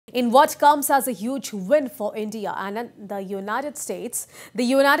In what comes as a huge win for India and the United States, the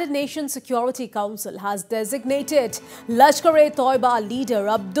United Nations Security Council has designated 𝗟𝗟𝗘𝗘𝗧𝗏 leader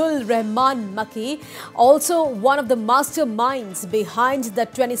Abdul Rahman Makki, also one of the masterminds behind the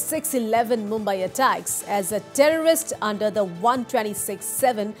 26/11 Mumbai attacks, as a terrorist under the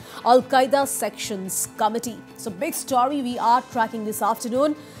 126/7 Al-Qaida Sanctions Committee. So, big story we are tracking this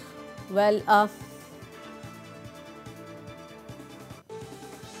afternoon. Well,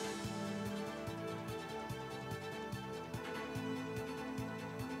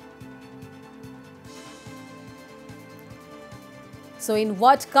 So in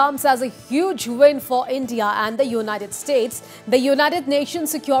what comes as a huge win for India and the United States, the United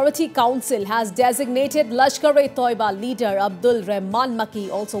Nations Security Council has designated 𝗟𝗟𝗘𝗘𝗧𝗏 leader Abdul Rahman Makki,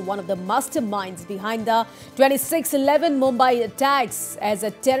 also one of the masterminds behind the 26/11 Mumbai attacks, as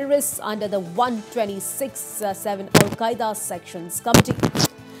a terrorist under the 126/7 Al-Qaida Sanctions Committee.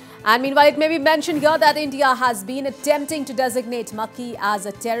 And meanwhile, it may be mentioned here that India has been attempting to designate Makki as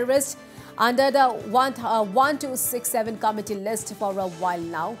a terrorist under the 1267 committee list for a while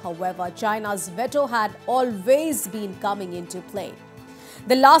now. However, China's veto had always been coming into play.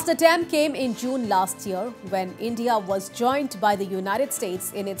 The last attempt came in June last year, when India was joined by the United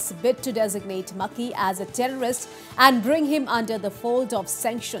States in its bid to designate Makki as a terrorist and bring him under the fold of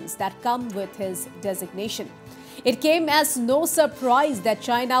sanctions that come with his designation. It came as no surprise that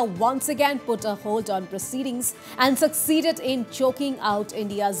China once again put a hold on proceedings and succeeded in choking out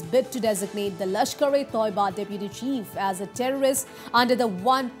India's bid to designate the 𝗟𝗟𝗘𝗘𝗧𝗏 deputy chief as a terrorist under the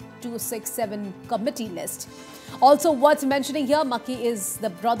 1267 committee list. Also worth mentioning here, Makki is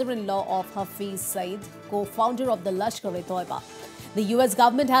the brother-in-law of 𝗡𝗢𝗥𝗧𝗏𝗘𝗔𝗦𝗧, co-founder of the 𝗟𝗟𝗘𝗘𝗧𝗏. The US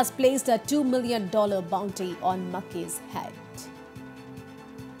government has placed a $2 million bounty on Makki's head.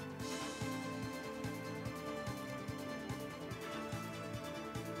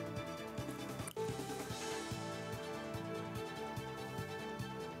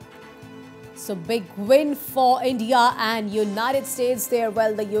 So, big win for India and United States there.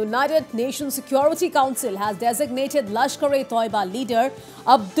 Well, the United Nations Security Council has designated 𝗟𝗟𝗘𝗘𝗧𝗏 leader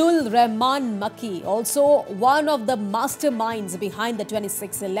Abdul Rahman Makki, also one of the masterminds behind the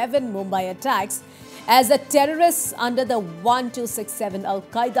 26/11 Mumbai attacks, as a terrorist under the 1267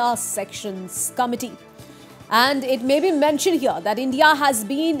 Al-Qaida Sanctions Committee. And it may be mentioned here that India has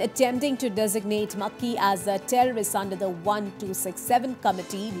been attempting to designate Makki as a terrorist under the 1267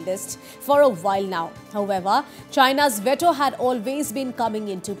 committee list for a while now. However, China's veto had always been coming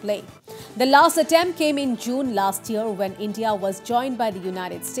into play. The last attempt came in June last year, when India was joined by the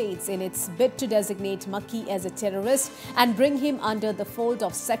United States in its bid to designate Makki as a terrorist and bring him under the fold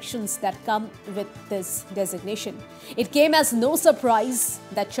of sanctions that come with this designation. It came as no surprise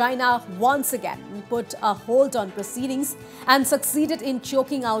that China once again put a hold on proceedings and succeeded in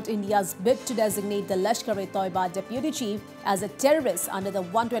choking out India's bid to designate the 𝗟𝗟𝗘𝗘𝗧𝗏 deputy chief as a terrorist under the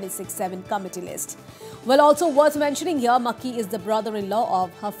 1267 committee list. Well, also worth mentioning here, Makki is the brother-in-law of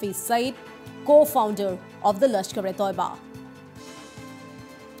𝗡𝗢𝗥𝗧𝗏𝗘𝗔𝗦𝗧, co-founder of the 𝗟𝗟𝗘𝗘𝗧𝗏.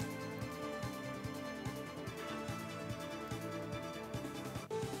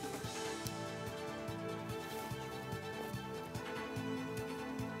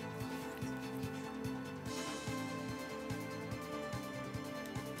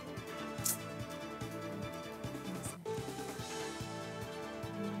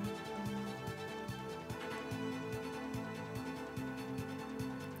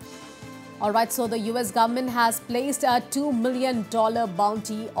 Alright, so the US government has placed a $2 million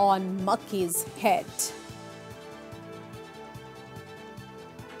bounty on Makki's head.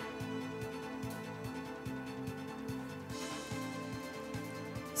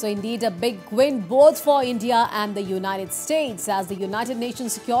 So indeed, a big win both for India and the United States, as the United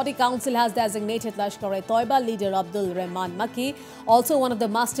Nations Security Council has designated 𝗟𝗟𝗘𝗘𝗧𝗏 leader Abdul Rahman Makki, also one of the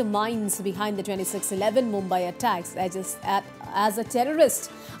masterminds behind the 26/11 Mumbai attacks, as a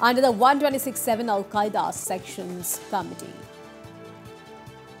terrorist under the 1267 Al-Qaida Sanctions Committee.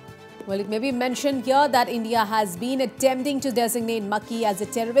 Well, it may be mentioned here that India has been attempting to designate Makki as a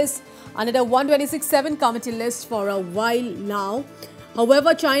terrorist under the 1267 committee list for a while now.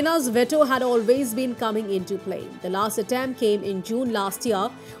 However, China's veto had always been coming into play. The last attempt came in June last year,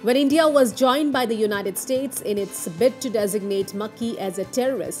 when India was joined by the United States in its bid to designate Makki as a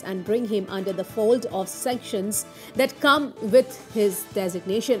terrorist and bring him under the fold of sanctions that come with his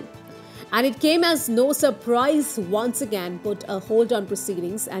designation. And it came as no surprise, once again put a hold on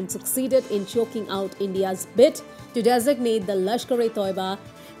proceedings and succeeded in choking out India's bid to designate the 𝗟𝗟𝗘𝗘𝗧𝗏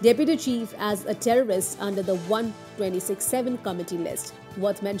deputy chief as a terrorist under the 126-7 committee list.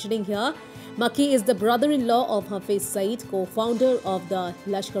 Worth mentioning here, Makki is the brother-in-law of 𝗡𝗢𝗥𝗧𝗛𝗘𝗔𝗦𝗧, co-founder of the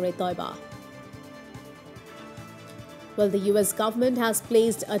𝗟𝗓𝗡𝗢𝗙𝗘. Well, the US government has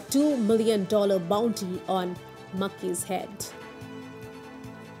placed a $2 million bounty on Makki's head.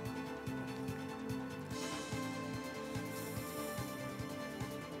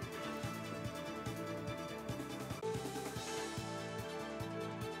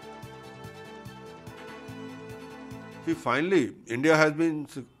 See, finally, India has been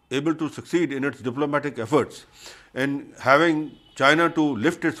able to succeed in its diplomatic efforts in having China to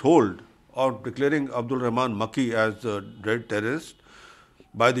lift its hold of declaring 𝗟𝗓𝗡𝗔𝗟 Makki as a dread terrorist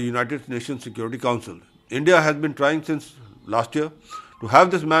by the United Nations Security Council. India has been trying since last year to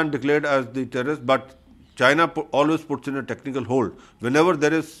have this man declared as the terrorist, but China always puts in a technical hold whenever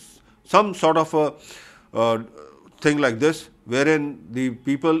there is some sort of a thing like this, wherein the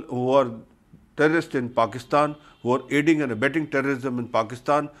people who are terrorists in Pakistan, who are aiding and abetting terrorism in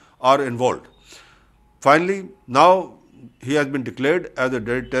Pakistan, are involved. Finally, now he has been declared as a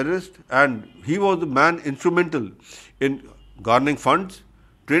dread terrorist, and he was the man instrumental in garnering funds,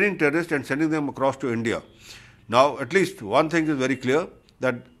 training terrorists and sending them across to India. Now, at least one thing is very clear,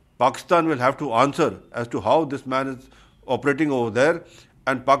 that Pakistan will have to answer as to how this man is operating over there,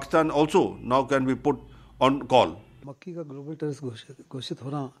 and Pakistan also now can be put on call. मक्की का global terrorist घोषित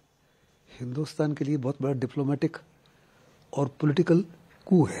होना हिंदुस्तान के लिए बहुत बड़ा diplomatic और political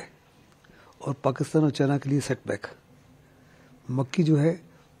कू है और पाकिस्तान और चाइना के लिए सेटबैक। मक्की जो है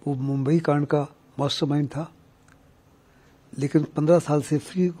वो मुंबई कांड का मास्टरमाइंड था, लेकिन 15 साल से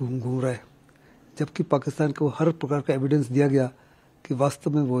फ्री घूम रहा है, जबकि पाकिस्तान को हर प्रकार का एविडेंस दिया गया कि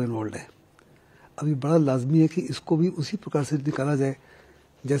वास्तव में वो इन्वॉल्व है। अभी बड़ा लाजमी है कि इसको भी उसी प्रकार से निकाला जाए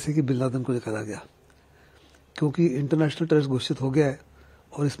जैसे कि बिन लादेन को निकाला गया, क्योंकि इंटरनेशनल टेररिस्ट घोषित हो गया है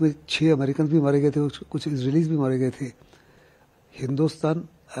और इसमें 6 अमेरिकन भी मारे गए थे, कुछ इजरायलीज भी मारे गए थे। हिंदुस्तान,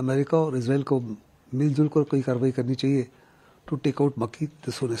 अमेरिका और इसराइल को मिलजुल कर कोई कार्रवाई करनी चाहिए टू टेक आउट मक्की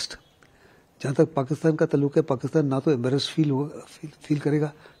द सोनेस्ट। जहाँ तक पाकिस्तान का ताल्लुक है, पाकिस्तान ना तो एम्बेरस फील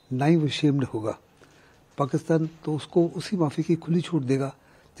करेगा, ना ही वो शेम्ड होगा। पाकिस्तान तो उसको उसी माफी की खुली छूट देगा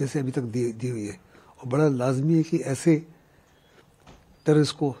जैसे अभी तक दी हुई है, और बड़ा लाजमी है कि ऐसे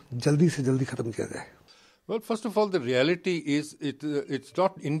टेररिस्ट को जल्दी से जल्दी खत्म किया जाए। Well, first of all, the reality is it's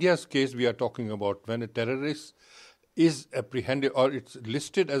not India's case we are talking about. When a terrorist is apprehended or it's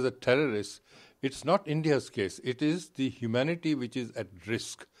listed as a terrorist, it's not India's case. It is the humanity which is at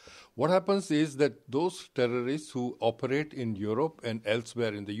risk. What happens is that those terrorists who operate in Europe and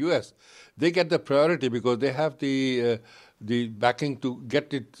elsewhere in the US, they get the priority because they have the backing to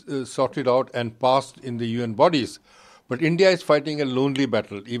get it sorted out and passed in the UN bodies. But India is fighting a lonely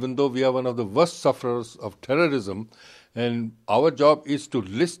battle, even though we are one of the worst sufferers of terrorism, and our job is to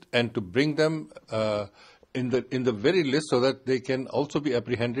list and to bring them in the very list so that they can also be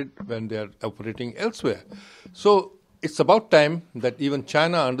apprehended when they are operating elsewhere. So it's about time that even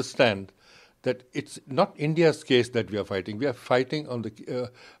China understand that it's not India's case that we are fighting. We are fighting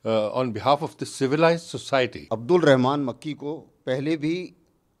on behalf of the civilized society. Abdul Rahman मक्की को पहले भी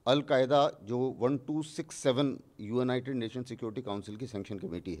al Qaeda जो 1267 United nation security council की sanction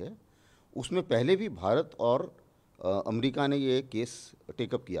committee है, उसमें पहले भी भारत और अमेरिका ने ये केस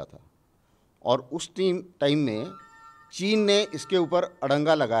टेकअप किया था, और उस टाइम में चीन ने इसके ऊपर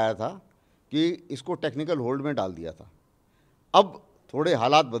अड़ंगा लगाया था कि इसको टेक्निकल होल्ड में डाल दिया था। अब थोड़े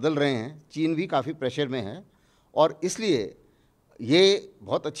हालात बदल रहे हैं, चीन भी काफ़ी प्रेशर में है, और इसलिए ये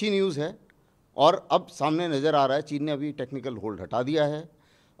बहुत अच्छी न्यूज़ है, और अब सामने नज़र आ रहा है चीन ने अभी टेक्निकल होल्ड हटा दिया है।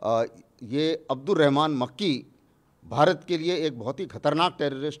 ये अब्दुल रहमान मक्की भारत के लिए एक बहुत ही ख़तरनाक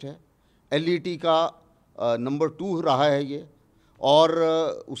टेररिस्ट है। LET का नंबर 2 रहा है ये, और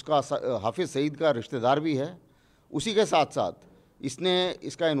उसका हाफिज़ सईद का रिश्तेदार भी है। उसी के साथ साथ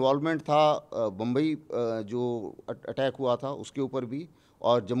इसका इन्वॉल्वमेंट था बम्बई जो अटैक हुआ था उसके ऊपर भी,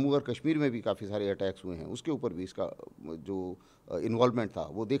 और जम्मू और कश्मीर में भी काफ़ी सारे अटैक्स हुए हैं, उसके ऊपर भी इसका जो इन्वॉल्वमेंट था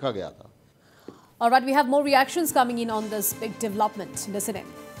वो देखा गया था। All right, we have more reactions coming in on this big development. Listen in.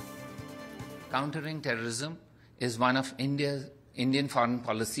 Countering terrorism is one of Indian foreign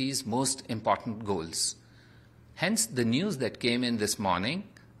policy's most important goals. Hence, the news that came in this morning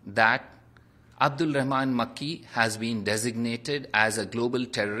that 𝗟𝗓𝗡𝗙𝗪𝗓 Makki has been designated as a global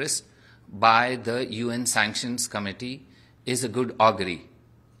terrorist by the UN Sanctions Committee is a good augury.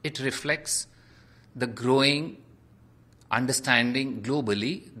 It reflects the growing understanding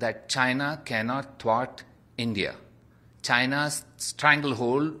globally that China cannot thwart India. China's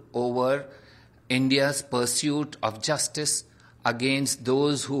stranglehold over India's pursuit of justice against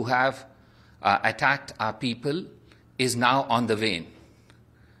those who have attacked our people is now on the wane.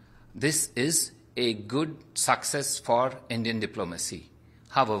 This is a good success for Indian diplomacy.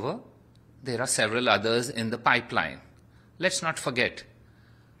 However, there are several others in the pipeline. Let's not forget,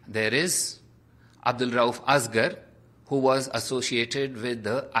 there is Abdul Rauf-Asghar, who was associated with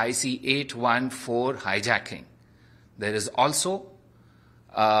the IC-814 hijacking. There is also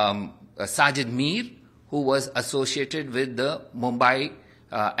Sajid Mir, who was associated with the Mumbai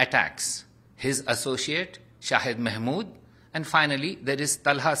attacks. His associate, Shahid Mahmood. And finally, there is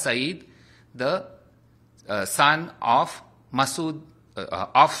Talha Saeed, the son of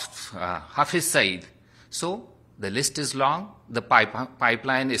Hafiz Saeed. So the list is long, the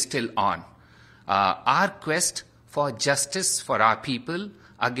pipeline is still on. Our quest for justice for our people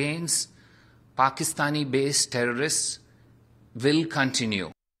against Pakistani-based terrorists will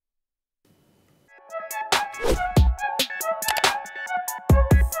continue.